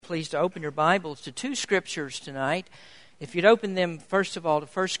pleased to open your Bibles to two scriptures tonight. If you'd open them, first of all, to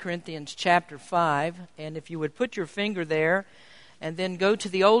 1 Corinthians chapter 5, and if you would put your finger there, and then go to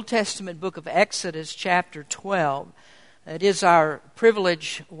the Old Testament book of Exodus chapter 12. It is our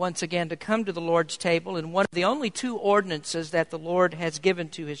privilege, once again, to come to the Lord's table in one of the only two ordinances that the Lord has given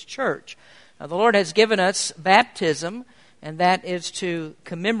to His church. Now, the Lord has given us baptism, and that is to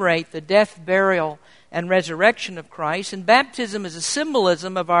commemorate the death, burial, and resurrection of Christ. And baptism is a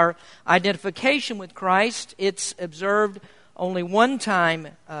symbolism of our identification with Christ. It's observed only one time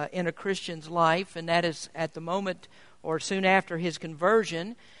in a Christian's life, and that is at the moment or soon after his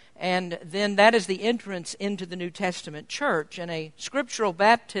conversion. And then that is the entrance into the New Testament church. And a scriptural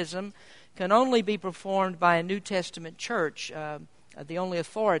baptism can only be performed by a New Testament church. The only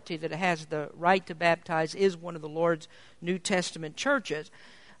authority that has the right to baptize is one of the Lord's New Testament churches.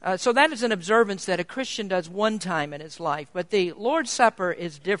 So that is an observance that a Christian does one time in his life. But the Lord's Supper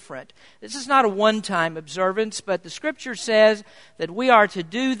is different. This is not a one-time observance, but the Scripture says that we are to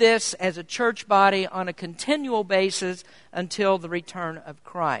do this as a church body on a continual basis until the return of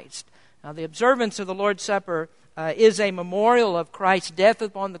Christ. Now, the observance of the Lord's Supper is a memorial of Christ's death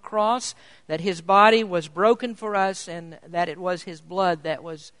upon the cross, that His body was broken for us, and that it was His blood that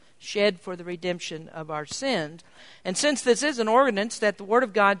was shed for the redemption of our sins. And since this is an ordinance that the Word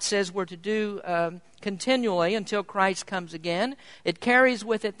of God says we're to do continually until Christ comes again, it carries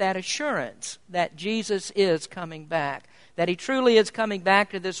with it that assurance that Jesus is coming back, that He truly is coming back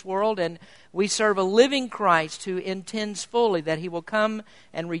to this world, and we serve a living Christ who intends fully that He will come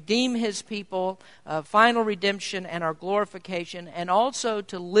and redeem His people, final redemption and our glorification, and also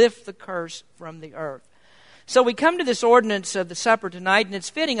to lift the curse from the earth. So we come to this ordinance of the supper tonight, and it's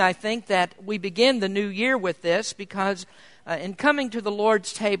fitting, I think, that we begin the new year with this, because in coming to the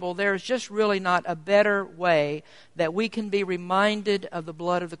Lord's table, there is just really not a better way that we can be reminded of the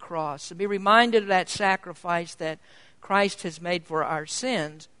blood of the cross, and be reminded of that sacrifice that Christ has made for our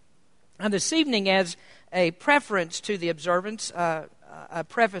sins. And this evening, as a preference to the observance, a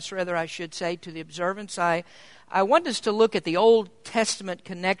preface, rather, I should say, to the observance, I want us to look at the Old Testament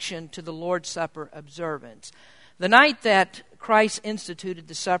connection to the Lord's Supper observance. The night that Christ instituted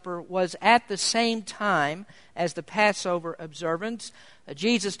the supper was at the same time as the Passover observance.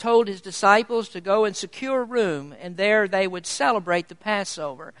 Jesus told His disciples to go and secure a room, and there they would celebrate the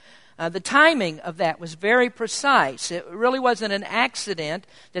Passover. The timing of that was very precise. It really wasn't an accident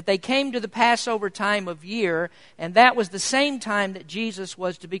that they came to the Passover time of year, and that was the same time that Jesus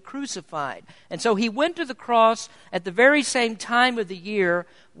was to be crucified. And so He went to the cross at the very same time of the year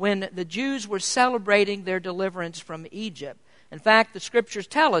when the Jews were celebrating their deliverance from Egypt. In fact, the Scriptures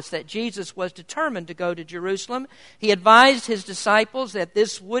tell us that Jesus was determined to go to Jerusalem. He advised His disciples that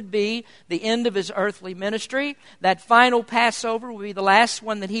this would be the end of His earthly ministry. That final Passover would be the last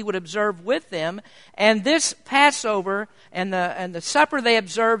one that He would observe with them. And this Passover and the supper they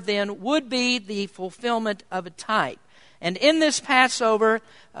observed then would be the fulfillment of a type. And in this Passover,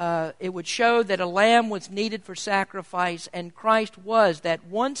 it would show that a lamb was needed for sacrifice, and Christ was that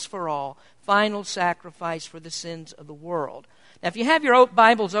once for all final sacrifice for the sins of the world. Now, if you have your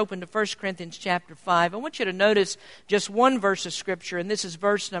Bibles open to 1 Corinthians chapter 5, I want you to notice just one verse of Scripture, and this is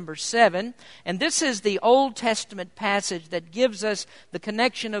verse number 7. And this is the Old Testament passage that gives us the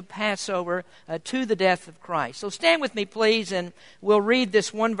connection of Passover to the death of Christ. So stand with me, please, and we'll read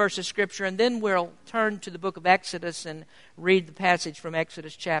this one verse of Scripture, and then we'll turn to the book of Exodus and read the passage from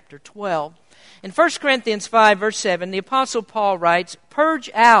Exodus chapter 12. In 1 Corinthians 5, verse 7, the Apostle Paul writes,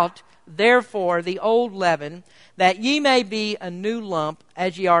 "Purge out, therefore, the old leaven, that ye may be a new lump,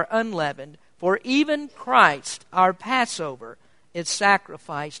 as ye are unleavened. For even Christ, our Passover, is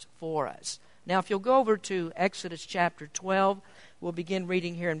sacrificed for us." Now, if you'll go over to Exodus chapter 12, we'll begin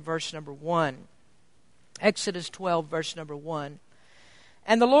reading here in verse number 1. Exodus 12, verse number 1.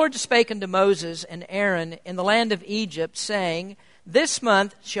 "And the Lord spake unto Moses and Aaron in the land of Egypt, saying, This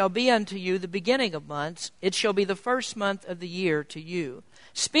month shall be unto you the beginning of months. It shall be the first month of the year to you.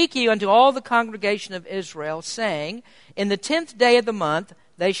 Speak ye unto all the congregation of Israel, saying, In the 10th day of the month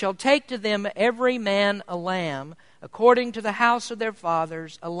they shall take to them every man a lamb, according to the house of their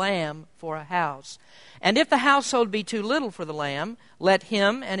fathers, a lamb for a house. And if the household be too little for the lamb, let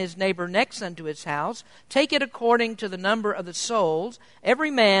him and his neighbor next unto his house take it according to the number of the souls.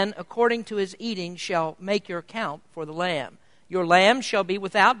 Every man according to his eating shall make your account for the lamb. Your lamb shall be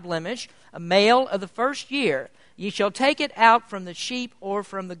without blemish, a male of the first year. Ye shall take it out from the sheep or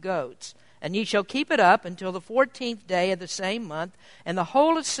from the goats. And ye shall keep it up until the 14th day of the same month, and the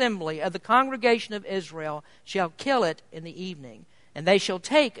whole assembly of the congregation of Israel shall kill it in the evening. And they shall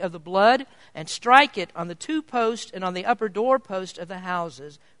take of the blood, and strike it on the two posts and on the upper doorpost of the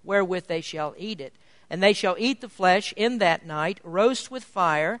houses, wherewith they shall eat it. And they shall eat the flesh in that night, roast with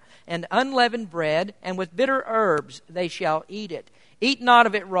fire, and unleavened bread, and with bitter herbs they shall eat it. Eat not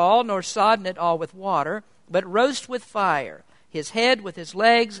of it raw, nor sodden it all with water, but roast with fire, his head with his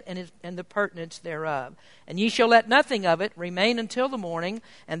legs, and the purtenance thereof. And ye shall let nothing of it remain until the morning,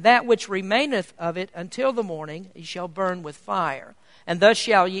 and that which remaineth of it until the morning ye shall burn with fire. And thus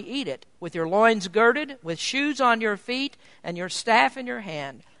shall ye eat it, with your loins girded, with shoes on your feet, and your staff in your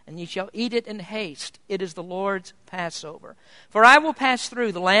hand. And ye shall eat it in haste. It is the Lord's Passover. For I will pass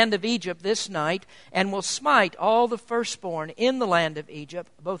through the land of Egypt this night, and will smite all the firstborn in the land of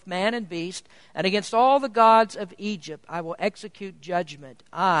Egypt, both man and beast, and against all the gods of Egypt I will execute judgment.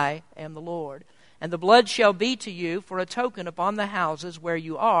 I am the Lord. And the blood shall be to you for a token upon the houses where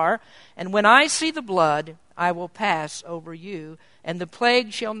you are. And when I see the blood, I will pass over you, and the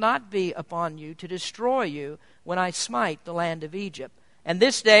plague shall not be upon you to destroy you when I smite the land of Egypt. And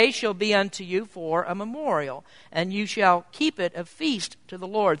this day shall be unto you for a memorial, and you shall keep it a feast to the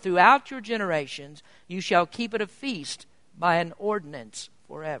Lord. Throughout your generations you shall keep it a feast by an ordinance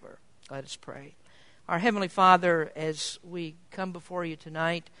forever. Let us pray. Our Heavenly Father, as we come before you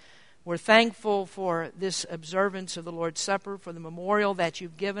tonight, we're thankful for this observance of the Lord's Supper, for the memorial that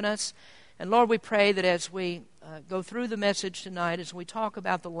you've given us. And Lord, we pray that as we go through the message tonight, as we talk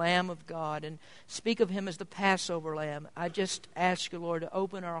about the Lamb of God and speak of Him as the Passover Lamb, I just ask you, Lord, to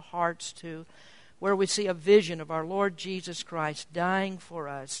open our hearts to where we see a vision of our Lord Jesus Christ dying for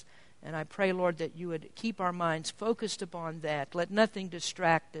us. And I pray, Lord, that you would keep our minds focused upon that. Let nothing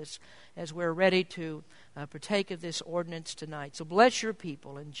distract us as we're ready to partake of this ordinance tonight. So bless your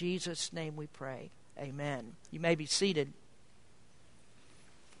people. In Jesus' name we pray. Amen. You may be seated.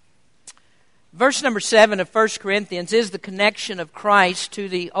 Verse number 7 of 1 Corinthians is the connection of Christ to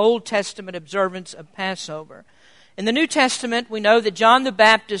the Old Testament observance of Passover. In the New Testament, we know that John the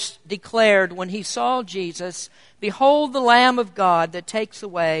Baptist declared when he saw Jesus, "Behold the Lamb of God that takes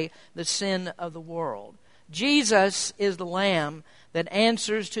away the sin of the world." Jesus is the Lamb that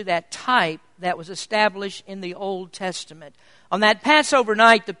answers to that type that was established in the Old Testament. On that Passover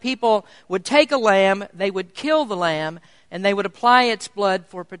night, the people would take a lamb, they would kill the lamb, and they would apply its blood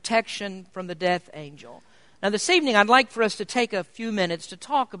for protection from the death angel. Now this evening I'd like for us to take a few minutes to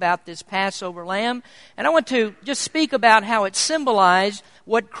talk about this Passover lamb, and I want to just speak about how it symbolized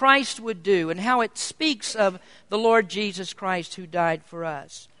what Christ would do and how it speaks of the Lord Jesus Christ who died for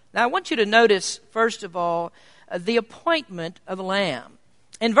us. Now I want you to notice, first of all, the appointment of the lamb.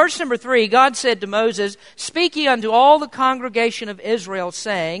 In verse number 3, God said to Moses, "Speak ye unto all the congregation of Israel,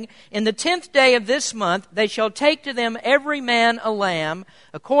 saying, In the 10th day of this month they shall take to them every man a lamb,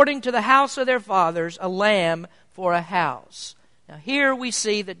 according to the house of their fathers, a lamb for a house." Now here we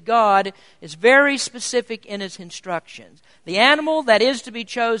see that God is very specific in His instructions. The animal that is to be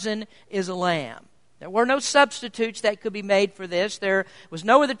chosen is a lamb. There were no substitutes that could be made for this. There was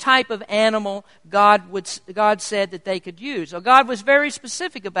no other type of animal God said that they could use. So God was very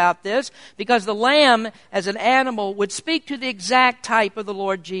specific about this because the lamb as an animal would speak to the exact type of the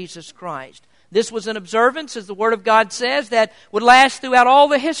Lord Jesus Christ. This was an observance, as the Word of God says, that would last throughout all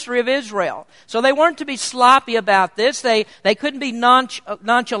the history of Israel. So they weren't to be sloppy about this. They couldn't be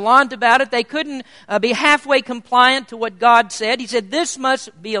nonchalant about it. They couldn't be halfway compliant to what God said. He said, this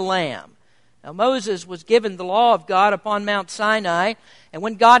must be a lamb. Now Moses was given the law of God upon Mount Sinai, and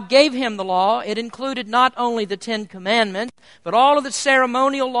when God gave him the law, it included not only the 10 Commandments, but all of the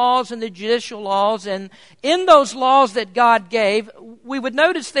ceremonial laws and the judicial laws. And in those laws that God gave, we would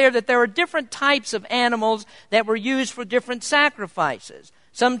notice there that there are different types of animals that were used for different sacrifices.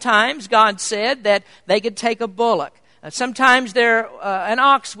 Sometimes God said that they could take a bullock. Sometimes an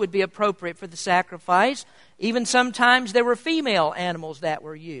ox would be appropriate for the sacrifice. Even sometimes there were female animals that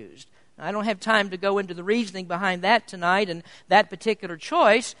were used. I don't have time to go into the reasoning behind that tonight and that particular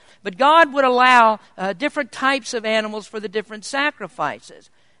choice, but God would allow different types of animals for the different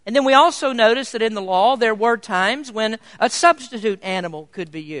sacrifices. And then we also notice that in the law there were times when a substitute animal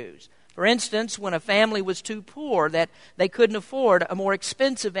could be used. For instance, when a family was too poor that they couldn't afford a more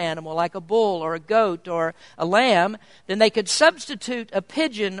expensive animal like a bull or a goat or a lamb, then they could substitute a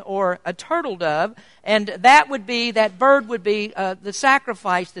pigeon or a turtle dove, and that bird would be the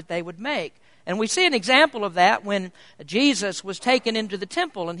sacrifice that they would make. And we see an example of that when Jesus was taken into the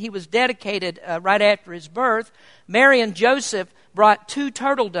temple and he was dedicated right after his birth. Mary and Joseph brought 2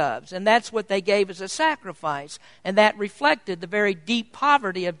 turtle doves, and that's what they gave as a sacrifice. And that reflected the very deep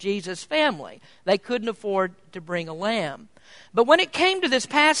poverty of Jesus' family. They couldn't afford to bring a lamb. But when it came to this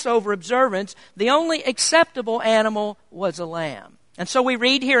Passover observance, the only acceptable animal was a lamb. And so we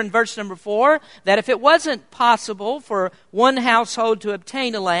read here in verse number 4 that if it wasn't possible for one household to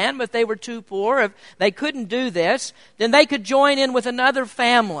obtain a lamb, if they were too poor, if they couldn't do this, then they could join in with another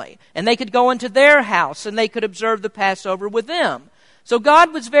family, and they could go into their house, and they could observe the Passover with them. So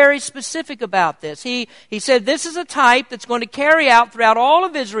God was very specific about this. He said this is a type that's going to carry out throughout all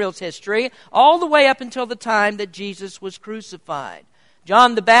of Israel's history, all the way up until the time that Jesus was crucified.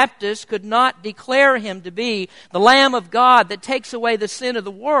 John the Baptist could not declare him to be the Lamb of God that takes away the sin of the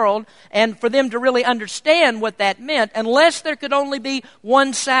world, and for them to really understand what that meant, unless there could only be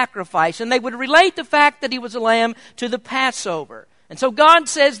one sacrifice. And they would relate the fact that he was a lamb to the Passover. And so God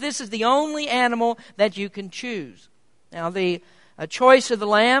says this is the only animal that you can choose. Now the choice of the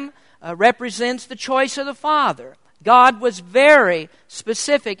lamb represents the choice of the Father. God was very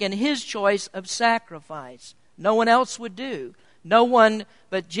specific in his choice of sacrifice. No one else would do. No one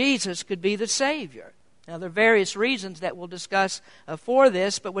but Jesus could be the Savior. Now, there are various reasons that we'll discuss for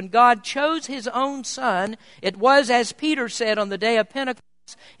this, but when God chose his own Son, it was, as Peter said on the day of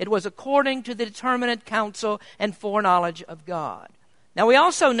Pentecost, it was according to the determinate counsel and foreknowledge of God. Now, we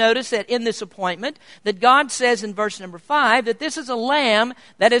also notice that in this appointment, that God says in verse number 5 that this is a lamb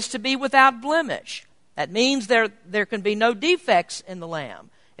that is to be without blemish. That means there can be no defects in the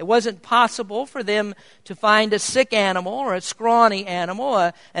lamb. It wasn't possible for them to find a sick animal or a scrawny animal,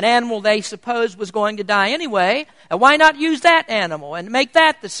 an animal they supposed was going to die anyway. Why not use that animal and make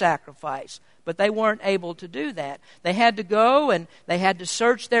that the sacrifice? But they weren't able to do that. They had to go and they had to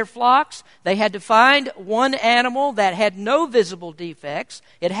search their flocks. They had to find one animal that had no visible defects.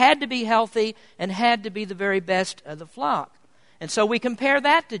 It had to be healthy and had to be the very best of the flock. And so we compare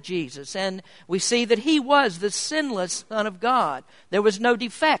that to Jesus, and we see that he was the sinless Son of God. There was no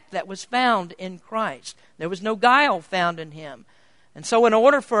defect that was found in Christ. There was no guile found in him. And so in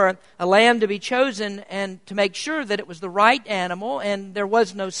order for a lamb to be chosen and to make sure that it was the right animal and there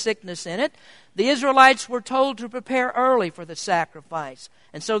was no sickness in it, the Israelites were told to prepare early for the sacrifice.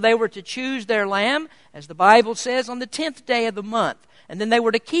 And so they were to choose their lamb, as the Bible says, on the 10th day of the month. And then they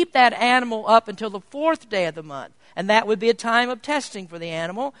were to keep that animal up until the 4th day of the month. And that would be a time of testing for the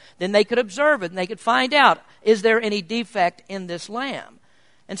animal. Then they could observe it and they could find out, is there any defect in this lamb?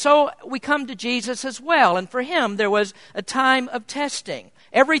 And so we come to Jesus as well. And for him, there was a time of testing.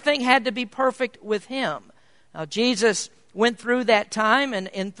 Everything had to be perfect with him. Now, Jesus went through that time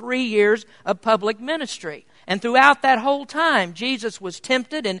in 3 years of public ministry. And throughout that whole time, Jesus was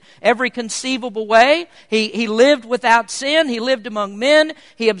tempted in every conceivable way. He lived without sin. He lived among men.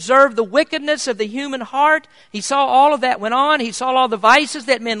 He observed the wickedness of the human heart. He saw all of that went on. He saw all the vices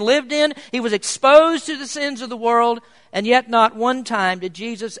that men lived in. He was exposed to the sins of the world. And yet not one time did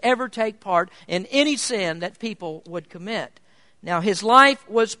Jesus ever take part in any sin that people would commit. Now, his life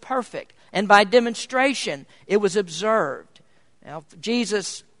was perfect. And by demonstration, it was observed. Now,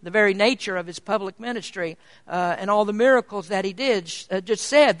 Jesus, the very nature of his public ministry and all the miracles that he did just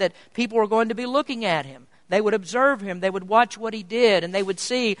said that people were going to be looking at him. They would observe him. They would watch what he did. And they would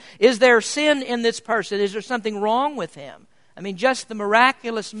see, is there sin in this person? Is there something wrong with him? I mean, just the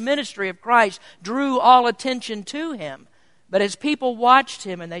miraculous ministry of Christ drew all attention to him. But as people watched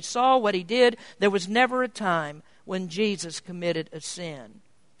him and they saw what he did, there was never a time when Jesus committed a sin.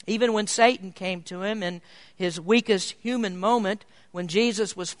 Even when Satan came to him in his weakest human moment, when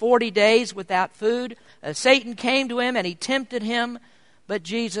Jesus was 40 days without food, Satan came to him and he tempted him, but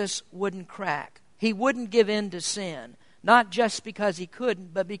Jesus wouldn't crack. He wouldn't give in to sin, not just because he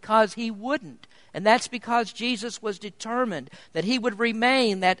couldn't, but because he wouldn't. And that's because Jesus was determined that he would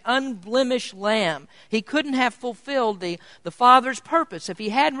remain that unblemished lamb. He couldn't have fulfilled the Father's purpose if he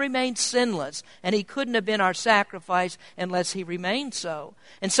hadn't remained sinless, and he couldn't have been our sacrifice unless he remained so.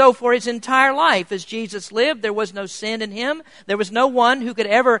 And so for his entire life, as Jesus lived, there was no sin in him. There was no one who could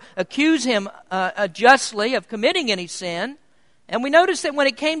ever accuse him justly of committing any sin. And we notice that when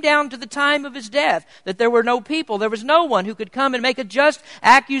it came down to the time of his death, that there were no people, there was no one who could come and make a just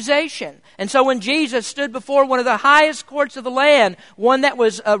accusation. And so when Jesus stood before one of the highest courts of the land, one that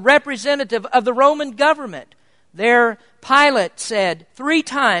was a representative of the Roman government, there Pilate said 3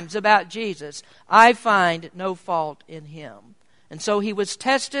 times about Jesus, I find no fault in him. And so he was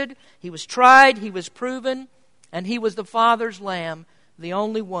tested, he was tried, he was proven, and he was the Father's Lamb, the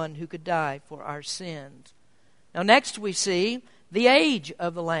only one who could die for our sins. Now next we see the age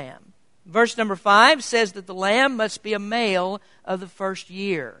of the lamb. Verse number 5 says that the lamb must be a male of the first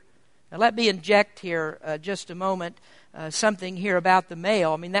year. Now let me inject here just a moment something here about the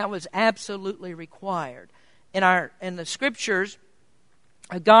male. I mean, that was absolutely required. In the Scriptures,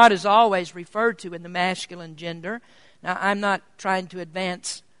 God is always referred to in the masculine gender. Now, I'm not trying to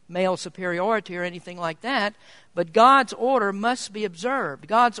advance male superiority or anything like that, but God's order must be observed.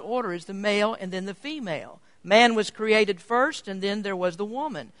 God's order is the male and then the female. Man was created first, and then there was the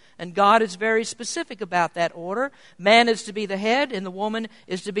woman. And God is very specific about that order. Man is to be the head, and the woman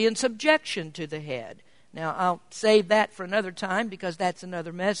is to be in subjection to the head. Now, I'll save that for another time because that's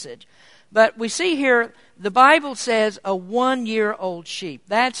another message. But we see here, the Bible says a 1-year-old sheep.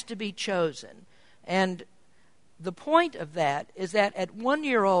 That's to be chosen. And the point of that is that at 1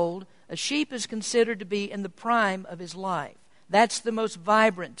 year old, a sheep is considered to be in the prime of his life. That's the most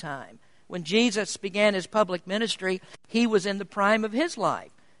vibrant time. When Jesus began his public ministry, he was in the prime of his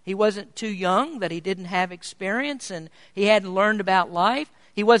life. He wasn't too young that he didn't have experience and he hadn't learned about life.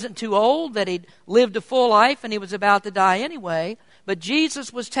 He wasn't too old that he'd lived a full life and he was about to die anyway. But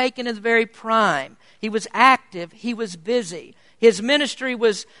Jesus was taken in the very prime. He was active. He was busy. His ministry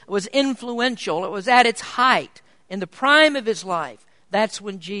was influential. It was at its height. In the prime of his life, that's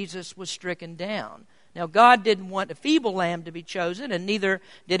when Jesus was stricken down. Now, God didn't want a feeble lamb to be chosen, and neither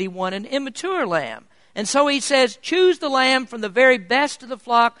did he want an immature lamb. And so he says, choose the lamb from the very best of the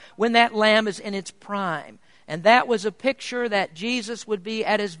flock when that lamb is in its prime. And that was a picture that Jesus would be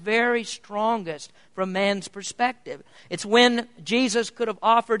at his very strongest from man's perspective. It's when Jesus could have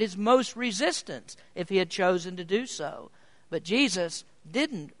offered his most resistance if he had chosen to do so. But Jesus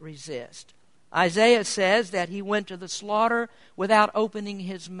didn't resist. Isaiah says that he went to the slaughter without opening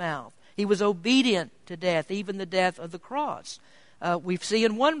his mouth. He was obedient to death, even the death of the cross. We see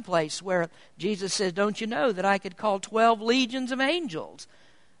in one place where Jesus says, don't you know that I could call 12 legions of angels?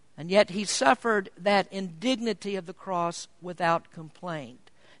 And yet he suffered that indignity of the cross without complaint.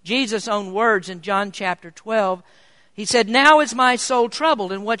 Jesus' own words in John chapter 12, he said, now is my soul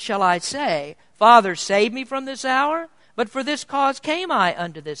troubled, and what shall I say? Father, save me from this hour? But for this cause came I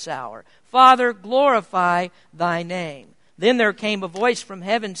unto this hour. Father, glorify thy name. Then there came a voice from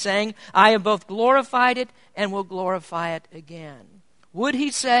heaven saying, I have both glorified it and will glorify it again. Would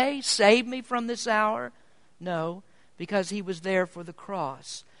he say, save me from this hour? No, because he was there for the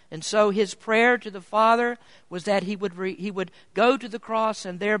cross. And so his prayer to the Father was that he would go to the cross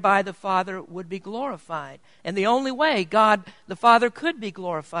and thereby the Father would be glorified. And the only way God, the Father, could be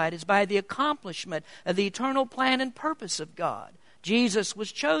glorified is by the accomplishment of the eternal plan and purpose of God. Jesus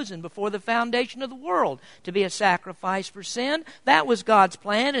was chosen before the foundation of the world to be a sacrifice for sin. That was God's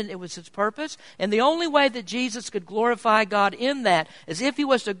plan and it was his purpose. And the only way that Jesus could glorify God in that is if he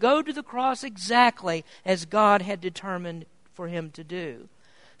was to go to the cross exactly as God had determined for him to do.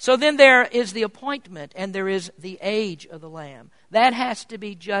 So then there is the appointment and there is the age of the lamb. That has to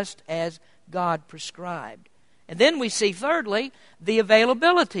be just as God prescribed. And then we see, thirdly, the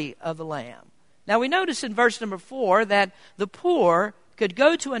availability of the lamb. Now we notice in verse number 4 that the poor could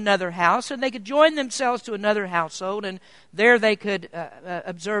go to another house and they could join themselves to another household and there they could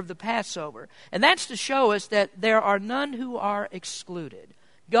observe the Passover. And that's to show us that there are none who are excluded.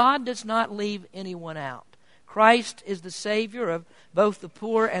 God does not leave anyone out. Christ is the Savior of both the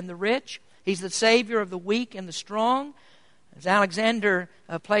poor and the rich. He's the Savior of the weak and the strong. As Alexander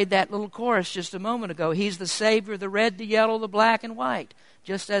played that little chorus just a moment ago, he's the Savior of the red, the yellow, the black, and white,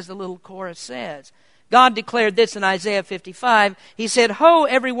 just as the little chorus says. God declared this in Isaiah 55. He said, Ho,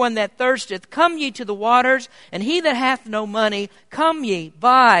 everyone that thirsteth, come ye to the waters, and he that hath no money, come ye,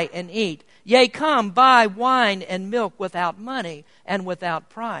 buy and eat. Yea, come, buy wine and milk without money and without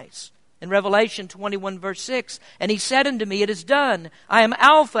price. In Revelation 21 verse 6, and he said unto me, it is done. I am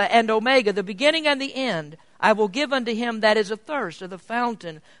Alpha and Omega, the beginning and the end. I will give unto him that is athirst of the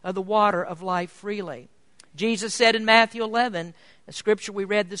fountain of the water of life freely. Jesus said in Matthew 11, a scripture we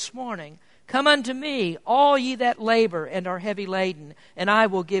read this morning, Come unto me, all ye that labor and are heavy laden, and I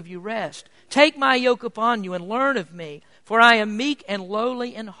will give you rest. Take my yoke upon you and learn of me, for I am meek and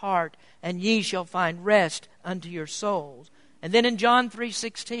lowly in heart, and ye shall find rest unto your souls. And then in John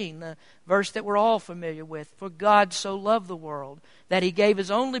 3:16, the verse that we're all familiar with, For God so loved the world, that he gave his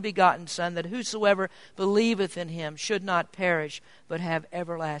only begotten Son, that whosoever believeth in him should not perish, but have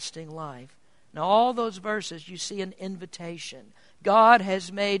everlasting life. Now all those verses, you see an invitation. God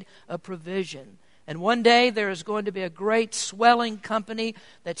has made a provision. And one day there is going to be a great swelling company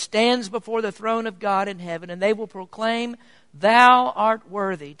that stands before the throne of God in heaven, and they will proclaim, Thou art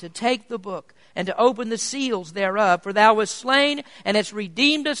worthy to take the book and to open the seals thereof, for thou wast slain and hast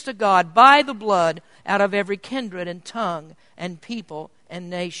redeemed us to God by the blood out of every kindred and tongue and people and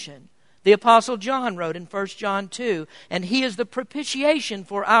nation. The Apostle John wrote in 1 John 2, And he is the propitiation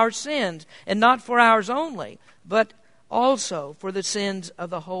for our sins, and not for ours only, but also for the sins of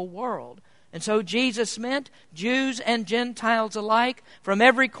the whole world. And so Jesus meant Jews and Gentiles alike, from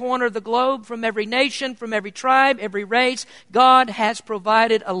every corner of the globe, from every nation, from every tribe, every race, God has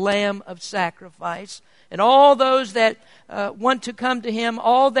provided a lamb of sacrifice. And all those that want to come to Him,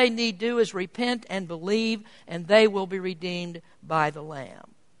 all they need do is repent and believe, and they will be redeemed by the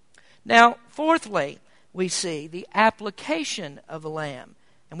Lamb. Now, fourthly, we see the application of the Lamb.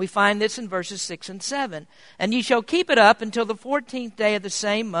 And we find this in verses 6 and 7. And ye shall keep it up until the 14th day of the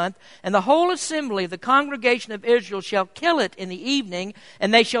same month, and the whole assembly of the congregation of Israel shall kill it in the evening,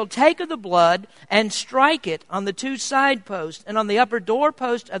 and they shall take of the blood and strike it on the two side posts and on the upper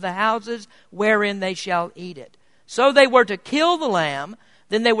doorpost of the houses wherein they shall eat it. So they were to kill the lamb,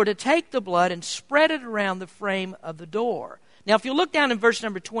 then they were to take the blood and spread it around the frame of the door. Now, if you look down in verse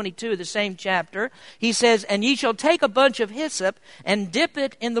number 22 of the same chapter, he says, And ye shall take a bunch of hyssop, and dip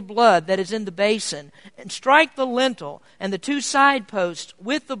it in the blood that is in the basin, and strike the lintel and the two side posts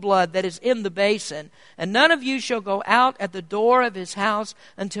with the blood that is in the basin, and none of you shall go out at the door of his house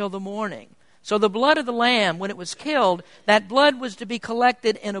until the morning. So the blood of the lamb, when it was killed, that blood was to be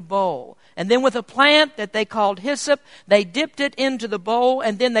collected in a bowl. And then with a plant that they called hyssop, they dipped it into the bowl,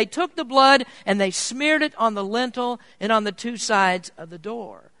 and then they took the blood and they smeared it on the lintel and on the two sides of the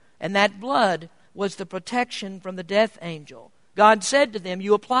door. And that blood was the protection from the death angel. God said to them,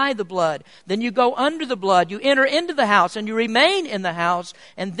 you apply the blood, then you go under the blood, you enter into the house, and you remain in the house,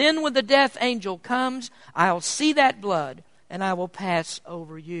 and then when the death angel comes, I'll see that blood, and I will pass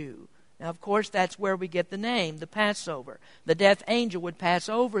over you. Now, of course, that's where we get the name, the Passover. The death angel would pass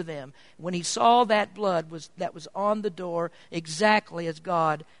over them when he saw that blood that was on the door, exactly as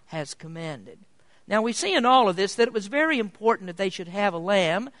God has commanded. Now, we see in all of this that it was very important that they should have a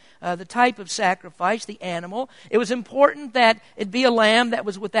lamb, the type of sacrifice, the animal. It was important that it be a lamb that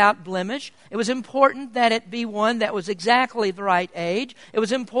was without blemish. It was important that it be one that was exactly the right age. It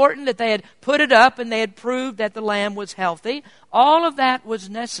was important that they had put it up and they had proved that the lamb was healthy. All of that was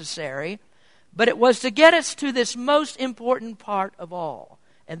necessary, but it was to get us to this most important part of all,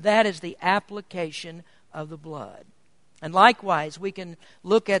 and that is the application of the blood. And likewise, we can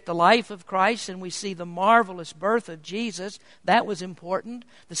look at the life of Christ and we see the marvelous birth of Jesus. That was important.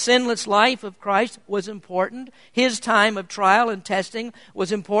 The sinless life of Christ was important. His time of trial and testing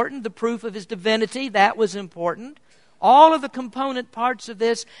was important. The proof of His divinity, that was important. All of the component parts of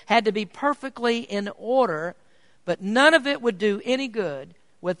this had to be perfectly in order, but none of it would do any good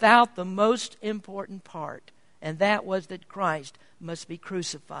without the most important part, and that was that Christ must be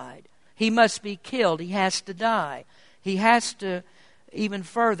crucified. He must be killed. He has to die. He has to, even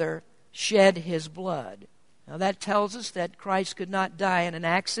further, shed His blood. Now that tells us that Christ could not die in an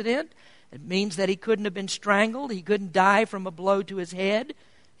accident. It means that He couldn't have been strangled. He couldn't die from a blow to His head.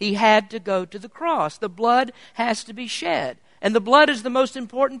 He had to go to the cross. The blood has to be shed. And the blood is the most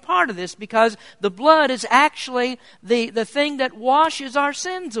important part of this, because the blood is actually the thing that washes our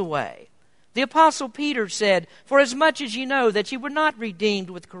sins away. The Apostle Peter said, For as much as ye know that ye were not redeemed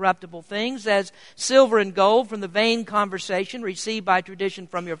with corruptible things, as silver and gold from the vain conversation received by tradition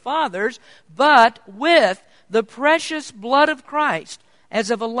from your fathers, but with the precious blood of Christ, as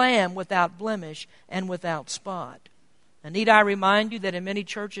of a lamb without blemish and without spot. And need I remind you that in many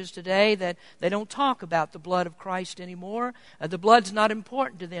churches today that they don't talk about the blood of Christ anymore. The blood's not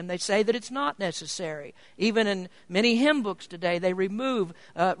important to them. They say that it's not necessary. Even in many hymn books today, they remove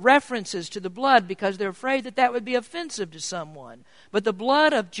references to the blood because they're afraid that that would be offensive to someone. But the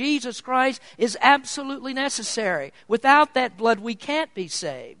blood of Jesus Christ is absolutely necessary. Without that blood, we can't be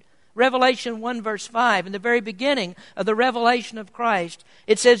saved. Revelation 1 verse 5, in the very beginning of the revelation of Christ,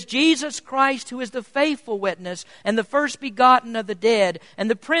 it says, Jesus Christ, who is the faithful witness, and the first begotten of the dead, and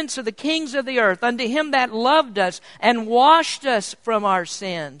the prince of the kings of the earth, unto Him that loved us and washed us from our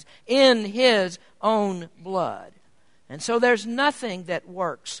sins in His own blood. And so there's nothing that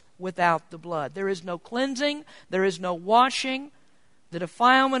works without the blood. There is no cleansing, there is no washing. The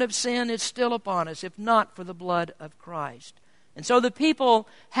defilement of sin is still upon us, if not for the blood of Christ. And so the people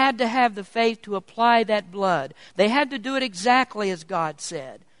had to have the faith to apply that blood. They had to do it exactly as God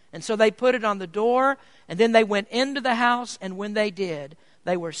said. And so they put it on the door, and then they went into the house, and when they did,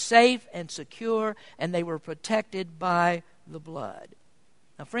 they were safe and secure, and they were protected by the blood.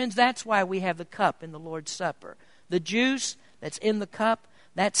 Now, friends, that's why we have the cup in the Lord's Supper. The juice that's in the cup,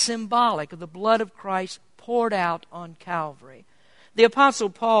 that's symbolic of the blood of Christ poured out on Calvary. The Apostle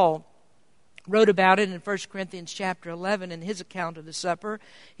Paul wrote about it in 1 Corinthians chapter 11 in his account of the supper.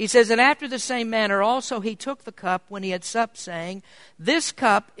 He says, And after the same manner also he took the cup when he had supped, saying, This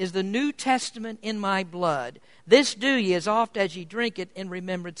cup is the New Testament in my blood. This do ye as oft as ye drink it in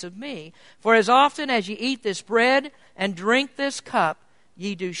remembrance of me. For as often as ye eat this bread and drink this cup,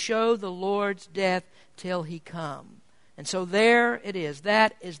 ye do show the Lord's death till he come. And so there it is.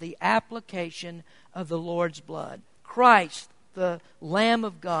 That is the application of the Lord's blood. Christ, the Lamb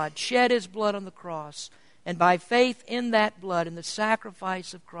of God, shed his blood on the cross. And by faith in that blood, in the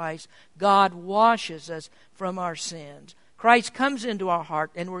sacrifice of Christ, God washes us from our sins. Christ comes into our heart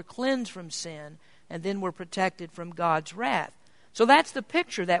and we're cleansed from sin, and then we're protected from God's wrath. So that's the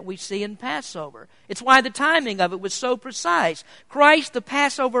picture that we see in Passover. It's why the timing of it was so precise. Christ, the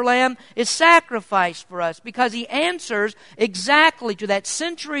Passover lamb, is sacrificed for us because he answers exactly to that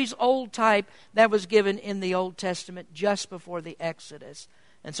centuries-old type that was given in the Old Testament just before the Exodus.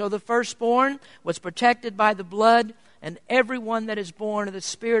 And so the firstborn was protected by the blood, and everyone that is born of the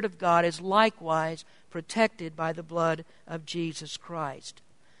Spirit of God is likewise protected by the blood of Jesus Christ.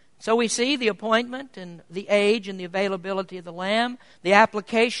 So we see the appointment and the age and the availability of the lamb, the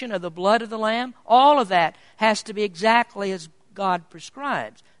application of the blood of the lamb. All of that has to be exactly as God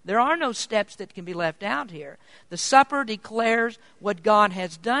prescribes. There are no steps that can be left out here. The supper declares what God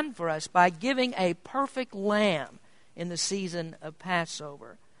has done for us by giving a perfect lamb in the season of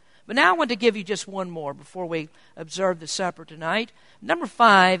Passover. But now I want to give you just one more before we observe the supper tonight. Number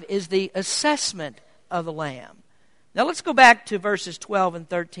 5 is the assessment of the lamb. Now let's go back to verses 12 and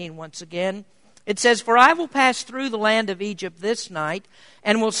 13 once again. It says, "For I will pass through the land of Egypt this night,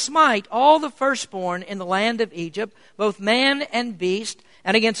 and will smite all the firstborn in the land of Egypt, both man and beast,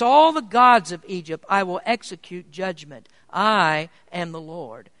 and against all the gods of Egypt I will execute judgment. I am the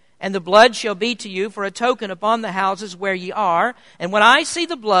Lord. And the blood shall be to you for a token upon the houses where ye are. And when I see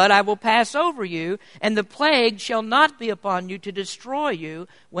the blood, I will pass over you, and the plague shall not be upon you to destroy you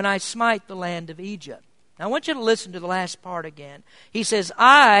when I smite the land of Egypt." Now, I want you to listen to the last part again. He says,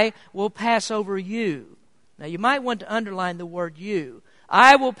 "I will pass over you." Now, you might want to underline the word you.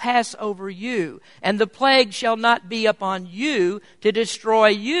 I will pass over you, and the plague shall not be upon you to destroy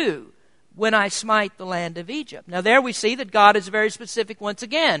you when I smite the land of Egypt. Now, there we see that God is very specific once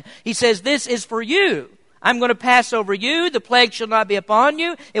again. He says, this is for you. I'm going to pass over you. The plague shall not be upon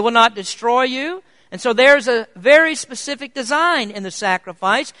you. It will not destroy you. And so there's a very specific design in the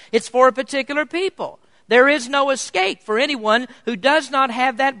sacrifice. It's for a particular people. There is no escape for anyone who does not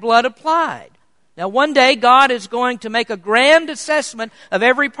have that blood applied. Now, one day, God is going to make a grand assessment of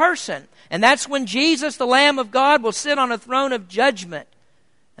every person. And that's when Jesus, the Lamb of God, will sit on a throne of judgment.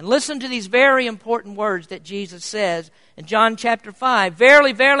 And listen to these very important words that Jesus says in John chapter 5.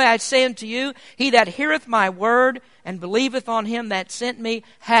 "Verily, verily, I say unto you, he that heareth my word and believeth on him that sent me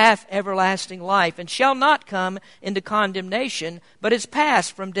hath everlasting life, and shall not come into condemnation, but is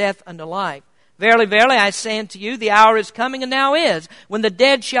passed from death unto life. Verily, verily, I say unto you, the hour is coming, and now is, when the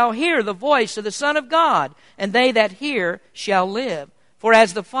dead shall hear the voice of the Son of God, and they that hear shall live. For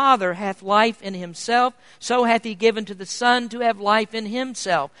as the Father hath life in himself, so hath he given to the Son to have life in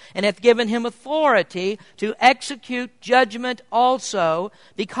himself, and hath given him authority to execute judgment also,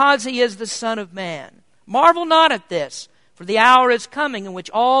 because he is the Son of Man. Marvel not at this, for the hour is coming in which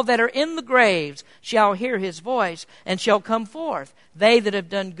all that are in the graves shall hear his voice, and shall come forth, they that have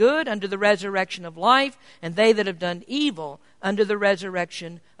done good unto the resurrection of life, and they that have done evil unto the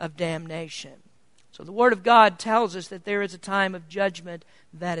resurrection of damnation." So the Word of God tells us that there is a time of judgment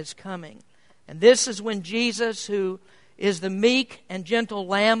that is coming. And this is when Jesus, who is the meek and gentle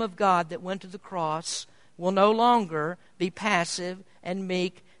Lamb of God that went to the cross, will no longer be passive and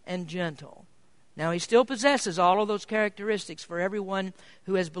meek and gentle. Now, he still possesses all of those characteristics for everyone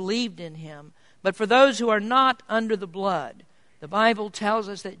who has believed in him. But for those who are not under the blood, the Bible tells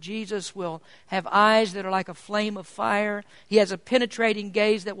us that Jesus will have eyes that are like a flame of fire. He has a penetrating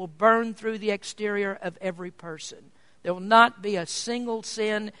gaze that will burn through the exterior of every person. There will not be a single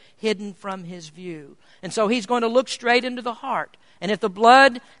sin hidden from his view. And so he's going to look straight into the heart. And if the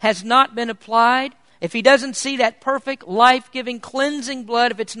blood has not been applied, if he doesn't see that perfect, life-giving, cleansing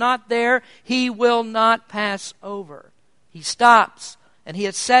blood, if it's not there, he will not pass over. He stops and he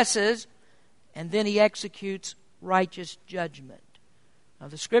assesses, and then he executes righteous judgment. Now,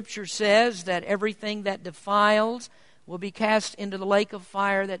 the Scripture says that everything that defiles will be cast into the lake of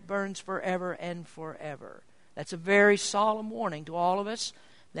fire that burns forever and forever. That's a very solemn warning to all of us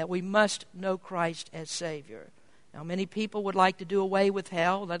that we must know Christ as Savior. Now, many people would like to do away with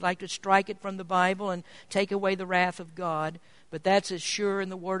hell. They'd like to strike it from the Bible and take away the wrath of God. But that's as sure in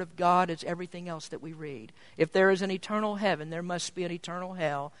the Word of God as everything else that we read. If there is an eternal heaven, there must be an eternal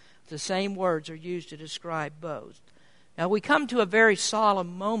hell. The same words are used to describe both. Now, we come to a very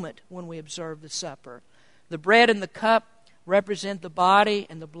solemn moment when we observe the supper. The bread and the cup represent the body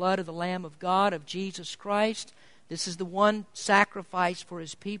and the blood of the Lamb of God, of Jesus Christ. This is the one sacrifice for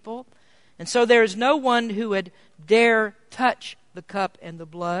His people. And so there is no one who would dare touch the cup and the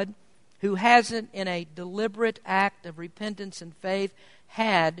blood who hasn't, in a deliberate act of repentance and faith,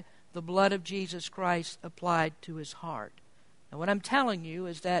 had the blood of Jesus Christ applied to his heart. And what I'm telling you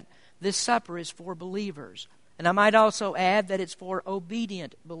is that this supper is for believers. And I might also add that it's for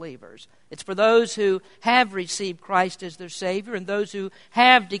obedient believers. It's for those who have received Christ as their Savior and those who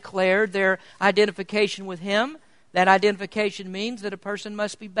have declared their identification with Him. That identification means that a person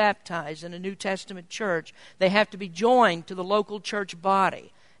must be baptized in a New Testament church. They have to be joined to the local church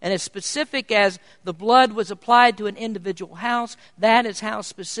body. And as specific as the blood was applied to an individual house, that is how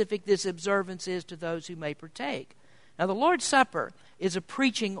specific this observance is to those who may partake. Now, the Lord's Supper is a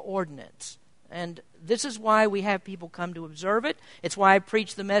preaching ordinance. And this is why we have people come to observe it. It's why I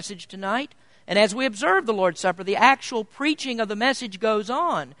preach the message tonight. And as we observe the Lord's Supper, the actual preaching of the message goes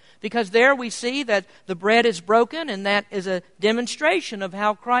on. Because there we see that the bread is broken, and that is a demonstration of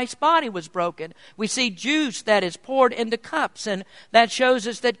how Christ's body was broken. We see juice that is poured into cups, and that shows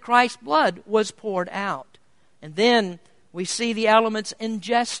us that Christ's blood was poured out. And then we see the elements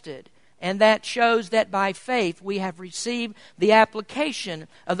ingested. And that shows that by faith we have received the application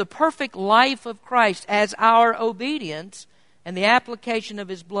of the perfect life of Christ as our obedience, and the application of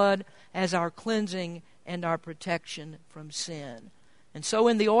His blood as our cleansing and our protection from sin. And so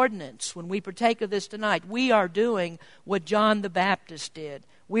in the ordinance, when we partake of this tonight, we are doing what John the Baptist did.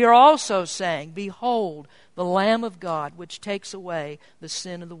 We are also saying, "Behold, the Lamb of God, which takes away the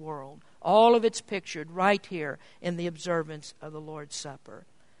sin of the world." All of it's pictured right here in the observance of the Lord's Supper.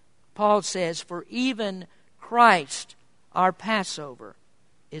 Paul says, "For even Christ, our Passover,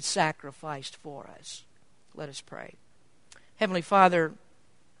 is sacrificed for us." Let us pray. Heavenly Father,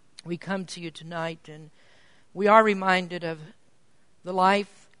 we come to you tonight, and we are reminded of the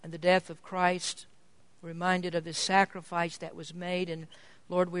life and the death of Christ. We're reminded of the sacrifice that was made, and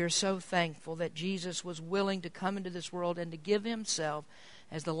Lord, we are so thankful that Jesus was willing to come into this world and to give Himself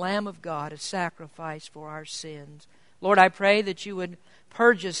as the Lamb of God, a sacrifice for our sins. Lord, I pray that you would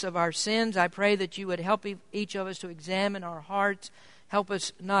purge us of our sins. I pray that you would help each of us to examine our hearts. Help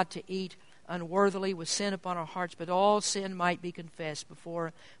us not to eat unworthily with sin upon our hearts, but all sin might be confessed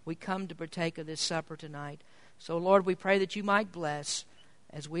before we come to partake of this supper tonight. So, Lord, we pray that you might bless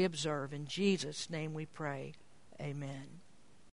as we observe. In Jesus' name we pray. Amen.